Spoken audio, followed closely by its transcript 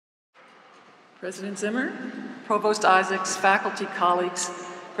President Zimmer, Provost Isaacs, faculty, colleagues,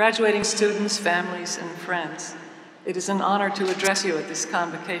 graduating students, families, and friends, it is an honor to address you at this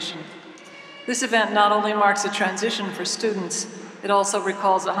convocation. This event not only marks a transition for students, it also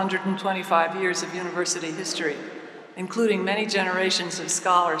recalls 125 years of university history, including many generations of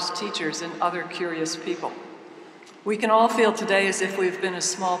scholars, teachers, and other curious people. We can all feel today as if we've been a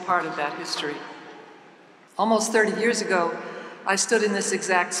small part of that history. Almost 30 years ago, I stood in this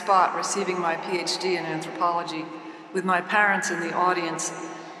exact spot receiving my PhD in anthropology with my parents in the audience,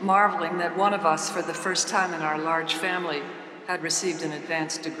 marveling that one of us, for the first time in our large family, had received an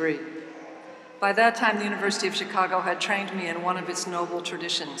advanced degree. By that time, the University of Chicago had trained me in one of its noble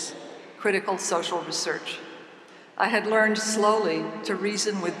traditions, critical social research. I had learned slowly to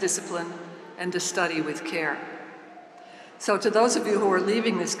reason with discipline and to study with care. So to those of you who are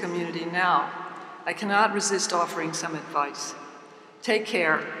leaving this community now, I cannot resist offering some advice. Take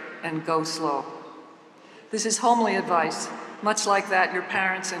care and go slow. This is homely advice, much like that your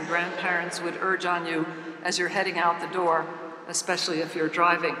parents and grandparents would urge on you as you're heading out the door, especially if you're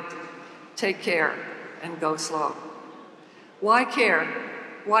driving. Take care and go slow. Why care?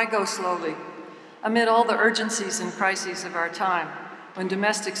 Why go slowly? Amid all the urgencies and crises of our time, when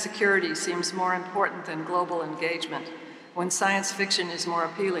domestic security seems more important than global engagement, when science fiction is more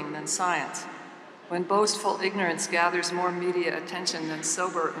appealing than science, when boastful ignorance gathers more media attention than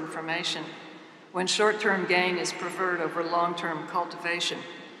sober information, when short-term gain is preferred over long-term cultivation,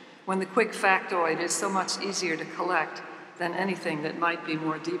 when the quick factoid is so much easier to collect than anything that might be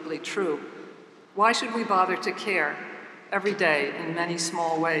more deeply true, why should we bother to care every day in many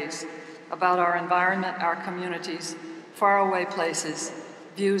small ways about our environment, our communities, faraway places,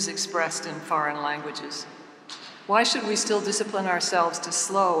 views expressed in foreign languages? Why should we still discipline ourselves to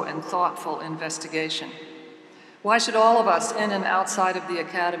slow and thoughtful investigation? Why should all of us in and outside of the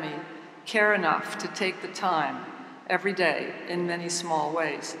academy care enough to take the time every day in many small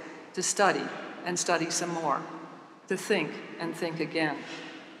ways to study and study some more, to think and think again?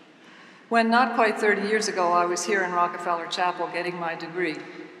 When not quite 30 years ago I was here in Rockefeller Chapel getting my degree,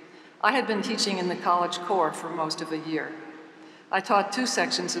 I had been teaching in the College Corps for most of a year. I taught 2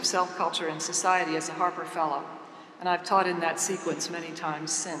 sections of self-culture and society as a Harper Fellow, and I've taught in that sequence many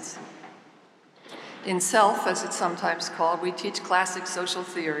times since. In Self, as it's sometimes called, we teach classic social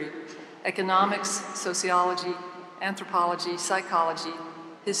theory, economics, sociology, anthropology, psychology,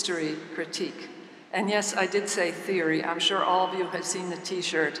 history, critique. And yes, I did say theory. I'm sure all of you have seen the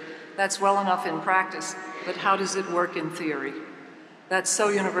t-shirt. That's well enough in practice, but how does it work in theory? That's so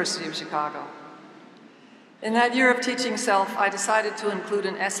University of Chicago. In that year of teaching Self, I decided to include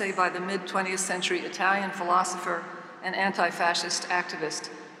an essay by the mid-20th century Italian philosopher and anti-fascist activist,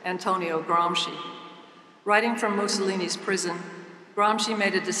 Antonio Gramsci. Writing from Mussolini's prison, Gramsci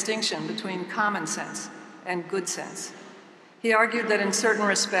made a distinction between common sense and good sense. He argued that in certain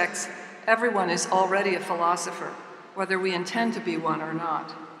respects, everyone is already a philosopher, whether we intend to be one or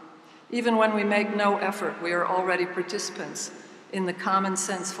not. Even when we make no effort, we are already participants in the common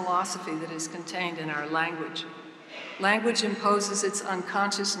sense philosophy that is contained in our language. Language imposes its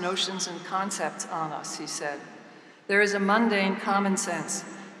unconscious notions and concepts on us, he said. There is a mundane common sense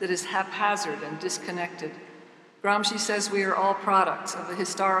that is haphazard and disconnected. Gramsci says we are all products of a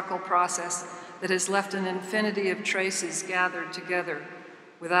historical process that has left an infinity of traces gathered together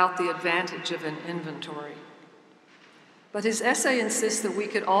without the advantage of an inventory. But his essay insists that we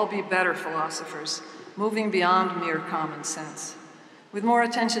could all be better philosophers, moving beyond mere common sense. With more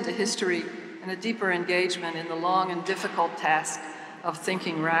attention to history and a deeper engagement in the long and difficult task of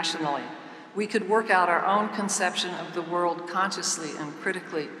thinking rationally, we could work out our own conception of the world consciously and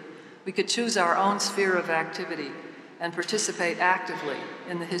critically. We could choose our own sphere of activity and participate actively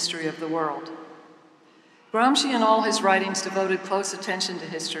in the history of the world. Gramsci in all his writings devoted close attention to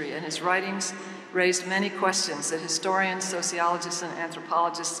history, and his writings raised many questions that historians, sociologists, and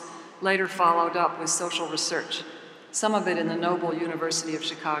anthropologists later followed up with social research, some of it in the noble University of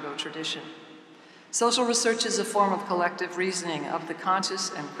Chicago tradition. Social research is a form of collective reasoning of the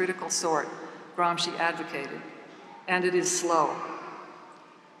conscious and critical sort Gramsci advocated, and it is slow.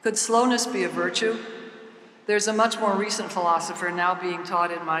 Could slowness be a virtue? There's a much more recent philosopher now being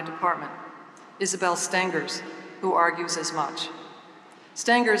taught in my department, Isabel Stengers, who argues as much.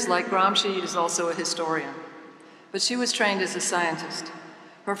 Stengers, like Gramsci, is also a historian, but she was trained as a scientist.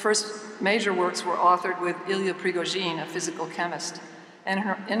 Her first major works were authored with Ilya Prigogine, a physical chemist, and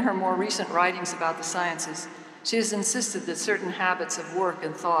in her more recent writings about the sciences, she has insisted that certain habits of work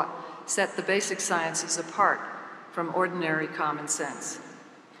and thought set the basic sciences apart from ordinary common sense.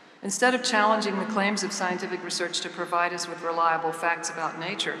 Instead of challenging the claims of scientific research to provide us with reliable facts about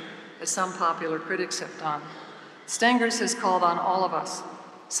nature, as some popular critics have done. Stengers has called on all of us,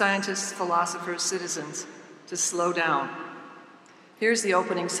 scientists, philosophers, citizens, to slow down. Here's the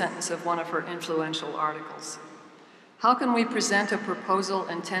opening sentence of one of her influential articles. How can we present a proposal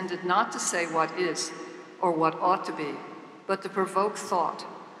intended not to say what is or what ought to be, but to provoke thought,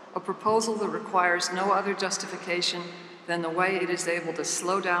 a proposal that requires no other justification than the way it is able to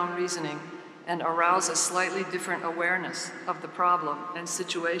slow down reasoning and arouse a slightly different awareness of the problem and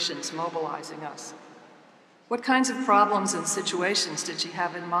situations mobilizing us? What kinds of problems and situations did she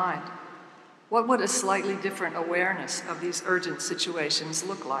have in mind? What would a slightly different awareness of these urgent situations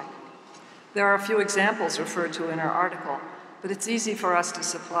look like? There are a few examples referred to in her article, but it's easy for us to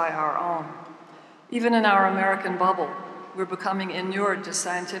supply our own. Even in our American bubble, we're becoming inured to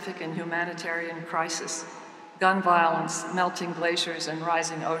scientific and humanitarian crisis, gun violence, melting glaciers and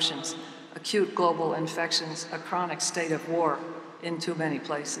rising oceans, acute global infections, a chronic state of war in too many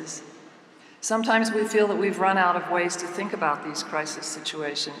places. Sometimes we feel that we've run out of ways to think about these crisis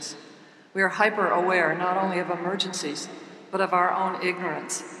situations. We are hyper-aware not only of emergencies, but of our own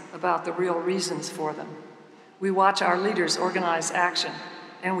ignorance about the real reasons for them. We watch our leaders organize action,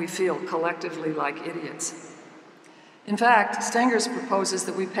 and we feel collectively like idiots. In fact, Stengers proposes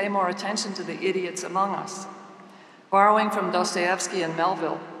that we pay more attention to the idiots among us. Borrowing from Dostoevsky and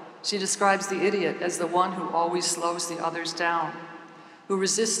Melville, she describes the idiot as the one who always slows the others down, who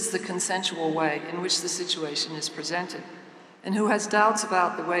resists the consensual way in which the situation is presented, and who has doubts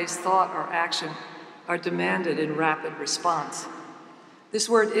about the ways thought or action are demanded in rapid response. This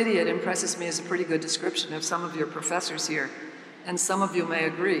word idiot impresses me as a pretty good description of some of your professors here, and some of you may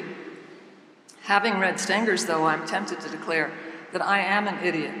agree. Having read Stengers, though, I'm tempted to declare that I am an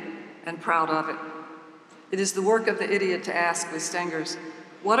idiot and proud of it. It is the work of the idiot to ask with Stengers,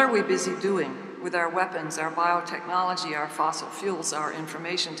 what are we busy doing with our weapons, our biotechnology, our fossil fuels, our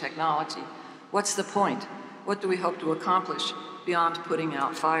information technology? What's the point? What do we hope to accomplish beyond putting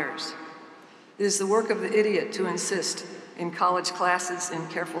out fires? It is the work of the idiot to insist in college classes, in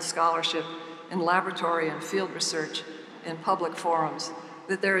careful scholarship, in laboratory and field research, in public forums,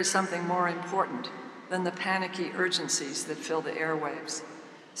 that there is something more important than the panicky urgencies that fill the airwaves.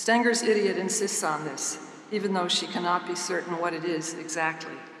 Stengers' idiot insists on this, even though she cannot be certain what it is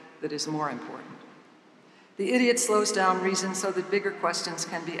exactly that is more important. The idiot slows down reason so that bigger questions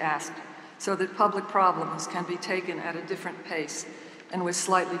can be asked, so that public problems can be taken at a different pace and with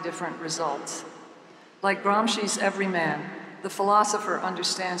slightly different results. Like Gramsci's everyman, the philosopher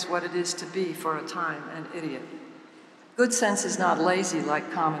understands what it is to be, for a time, an idiot. Good sense is not lazy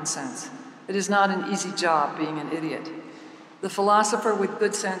like common sense. It is not an easy job being an idiot. The philosopher with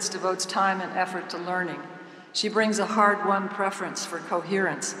good sense devotes time and effort to learning. She brings a hard-won preference for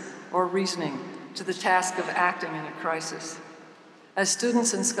coherence or reasoning to the task of acting in a crisis. As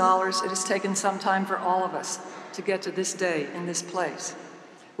students and scholars, it has taken some time for all of us to get to this day in this place.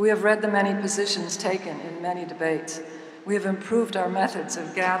 We have read the many positions taken in many debates. We have improved our methods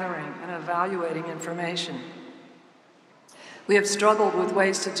of gathering and evaluating information. We have struggled with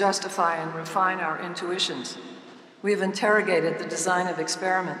ways to justify and refine our intuitions. We have interrogated the design of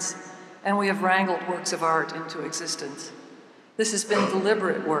experiments, and we have wrangled works of art into existence. This has been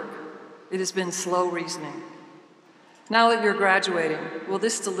deliberate work. It has been slow reasoning. Now that you're graduating, will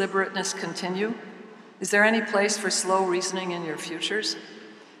this deliberateness continue? Is there any place for slow reasoning in your futures?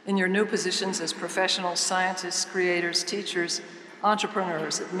 In your new positions as professional scientists, creators, teachers,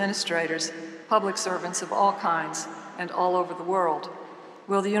 entrepreneurs, administrators, public servants of all kinds and all over the world,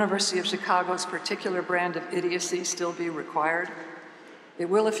 will the University of Chicago's particular brand of idiocy still be required? It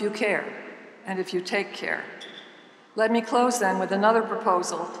will if you care, and if you take care. Let me close then with another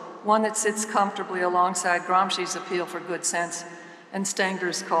proposal, one that sits comfortably alongside Gramsci's appeal for good sense and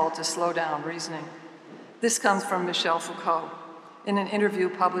Stengers' call to slow down reasoning. This comes from Michel Foucault in an interview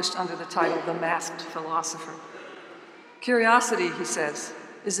published under the title The Masked Philosopher. Curiosity, he says,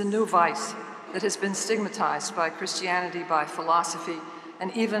 is a new vice that has been stigmatized by Christianity, by philosophy,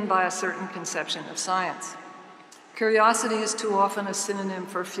 and even by a certain conception of science. Curiosity is too often a synonym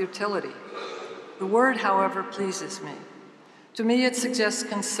for futility. The word, however, pleases me. To me, it suggests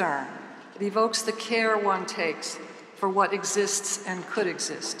concern. It evokes the care one takes for what exists and could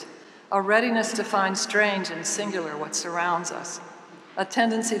exist, a readiness to find strange and singular what surrounds us, a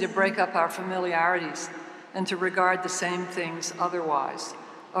tendency to break up our familiarities and to regard the same things otherwise,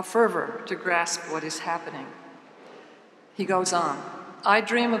 a fervor to grasp what is happening. He goes on, I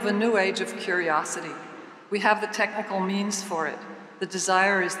dream of a new age of curiosity. We have the technical means for it. The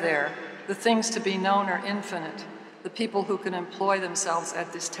desire is there. The things to be known are infinite. The people who can employ themselves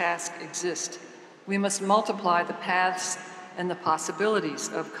at this task exist. We must multiply the paths and the possibilities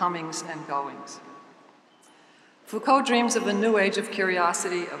of comings and goings. Foucault dreams of a new age of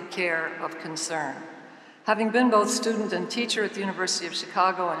curiosity, of care, of concern. Having been both student and teacher at the University of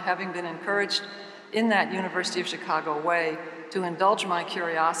Chicago and having been encouraged in that University of Chicago way to indulge my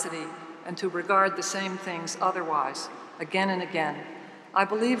curiosity and to regard the same things otherwise, again and again, I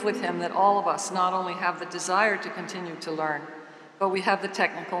believe with him that all of us not only have the desire to continue to learn, but we have the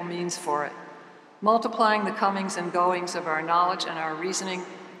technical means for it. Multiplying the comings and goings of our knowledge and our reasoning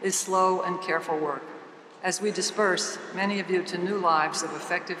is slow and careful work. As we disperse, many of you, to new lives of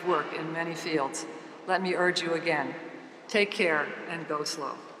effective work in many fields, let me urge you again, take care and go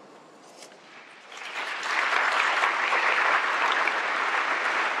slow.